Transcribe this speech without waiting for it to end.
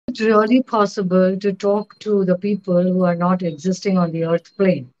really possible to talk to the people who are not existing on the earth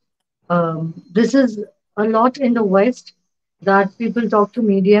plane? This is a lot in the West that people talk to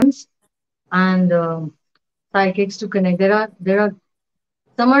mediums and psychics to connect. There are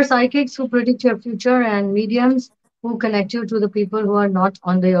some are psychics who predict your future and mediums who connect you to the people who are not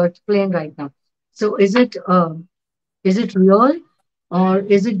on the earth plane right now. So is it real or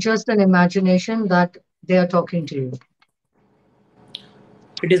is it just an imagination that they are talking to you?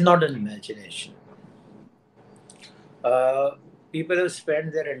 It is not an imagination. Uh, People have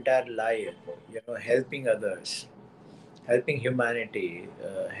spent their entire life, helping others, helping humanity,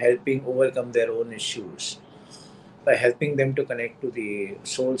 helping overcome their own issues by helping them to connect to the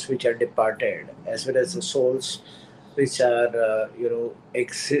souls which are departed, as well as the souls which are,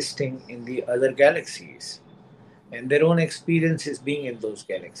 existing in the other galaxies, and their own experiences being in those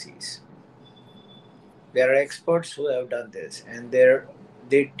galaxies. There are experts who have done this, and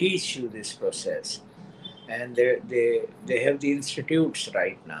they teach you this process, and they have the institutes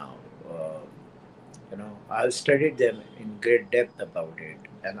right now. I've studied them in great depth about it,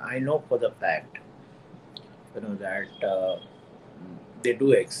 and I know for the fact, that they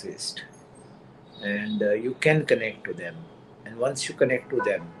do exist, and you can connect to them. And once you connect to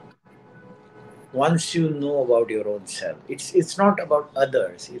them, once you know about your own self, it's not about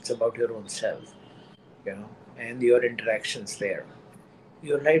others; it's about your own self, and your interactions there.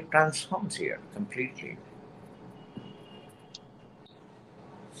 Your life transforms here completely.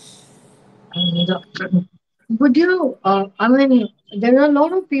 And would you, I mean, there are a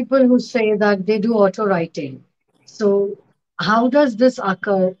lot of people who say that they do auto writing. So, how does this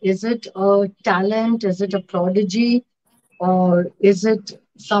occur? Is it a talent? Is it a prodigy? Or is it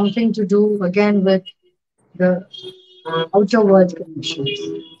something to do again with the outer world connections?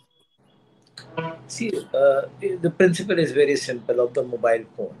 See, the principle is very simple of the mobile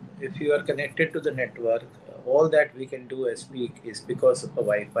phone. If you are connected to the network, all that we can do as speak is because of the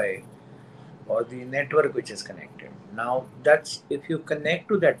Wi-Fi or the network which is connected. Now, that's if you connect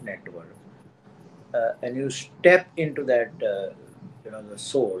to that network and you step into that, the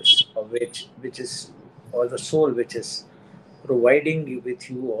source of which is, or the soul which is providing you with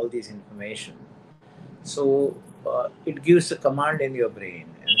you all these information. So it gives a command in your brain,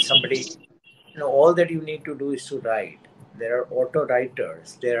 and somebody, all that you need to do is to write. There are auto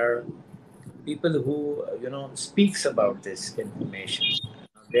writers. There are people who speaks about this information.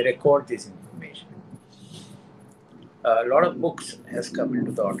 They record this information. A lot of books has come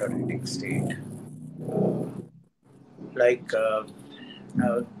into the auto writing state. Like the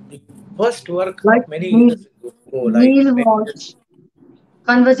first work Like of many Neil, years ago, like Neil many years, Walsh,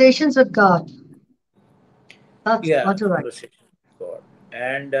 Conversations with God. That's yeah, auto right. conversation with God,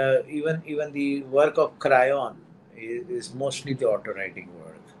 and even the work of Cryon is mostly the auto writing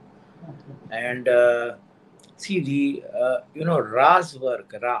work. And see the Ra's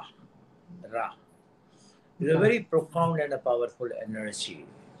work, Ra is a very profound and a powerful energy.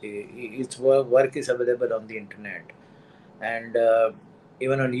 Its work is available on the internet, and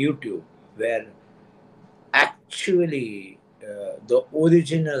even on YouTube, where actually the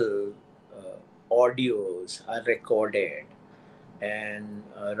original audios are recorded, and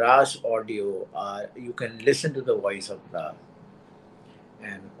Ra's audio are, you can listen to the voice of Ra,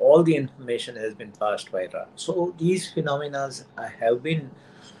 and all the information has been passed by Ra. So these phenomena have been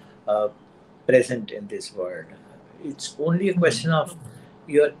uh, present in this world. It's only a question of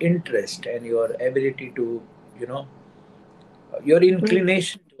your interest and your ability to, you know, your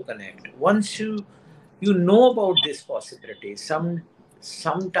inclination to connect. Once you know about this possibility,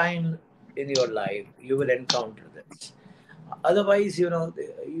 sometime in your life you will encounter this. Otherwise, you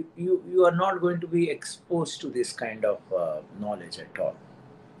are not going to be exposed to this kind of knowledge at all.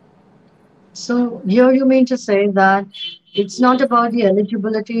 So here you mean to say that it's not about the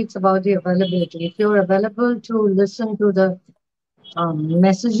eligibility, it's about the availability. If you're available to listen to the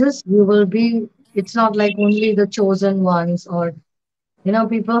messages, you will be, it's not like only the chosen ones, or,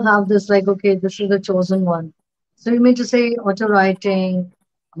 people have this like, okay, this is the chosen one. So you mean to say auto writing,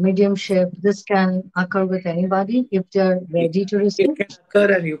 mediumship, this can occur with anybody if they're ready to It receive? can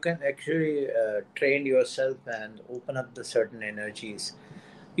occur, and you can actually train yourself and open up the certain energies.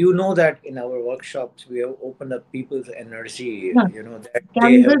 You know that in our workshops we have opened up people's energy, Yeah. that they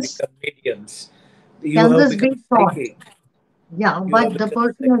Can have this become mediums. You can have this become be taught? psychic. Yeah, You have but the become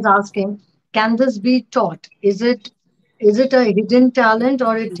person is psychic. asking, can this be taught? Is it a hidden talent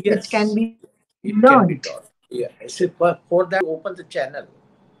or it can Yes, be it can learned? be taught. Yeah. So for that, open the channel.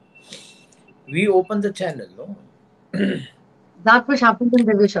 We open the channel, no? That which happened in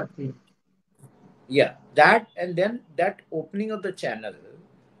Divya Shakti. Yeah, that, and then that opening of the channel.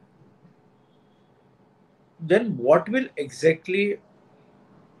 then what will exactly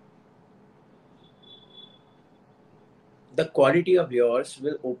the quality of yours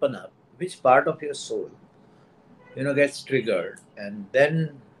will open up, which part of your soul gets triggered, and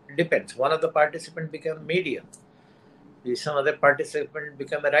then it depends. One of the participant become medium, some other participant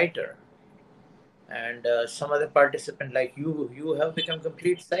become a writer, and some other participant like you have become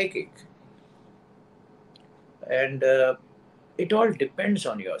complete psychic, and it all depends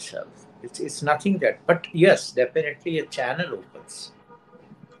on yourself. It's nothing that, but yes, definitely a channel opens.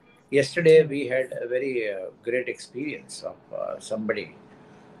 Yesterday we had a very great experience of somebody,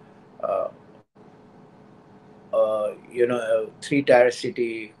 uh, a three-tier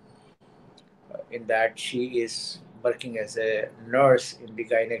city, in that she is working as a nurse in the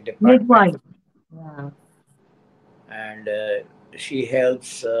gynec department, Midwife. Yeah. and she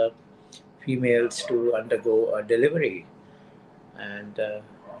helps females to undergo a delivery. And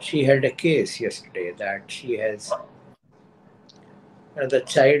she had a case yesterday that she has, the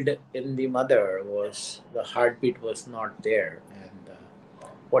child in the mother was, the heartbeat was not there, and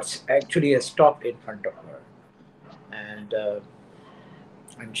what's actually a stop in front of her, and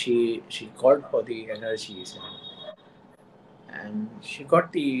she called for the energies, and she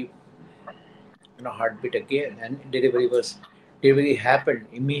got the heartbeat again, and delivery happened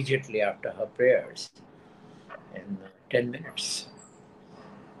immediately after her prayers in 10 minutes,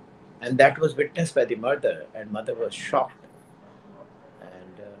 and that was witnessed by the mother, and mother was shocked,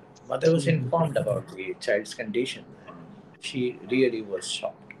 and mother was informed about the child's condition, and she really was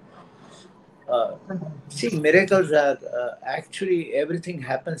shocked. uh, See, miracles are actually, everything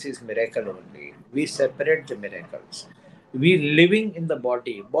happens is miracle only. We separate the miracles. We living in the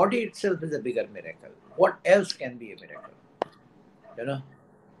body itself is a bigger miracle. What else can be a miracle, you know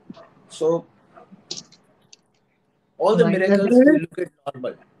so all the Right. That miracles we there is, look at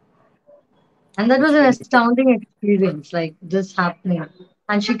normal, and that was which an means astounding experience, like this happening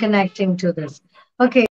and she connecting to this. Okay.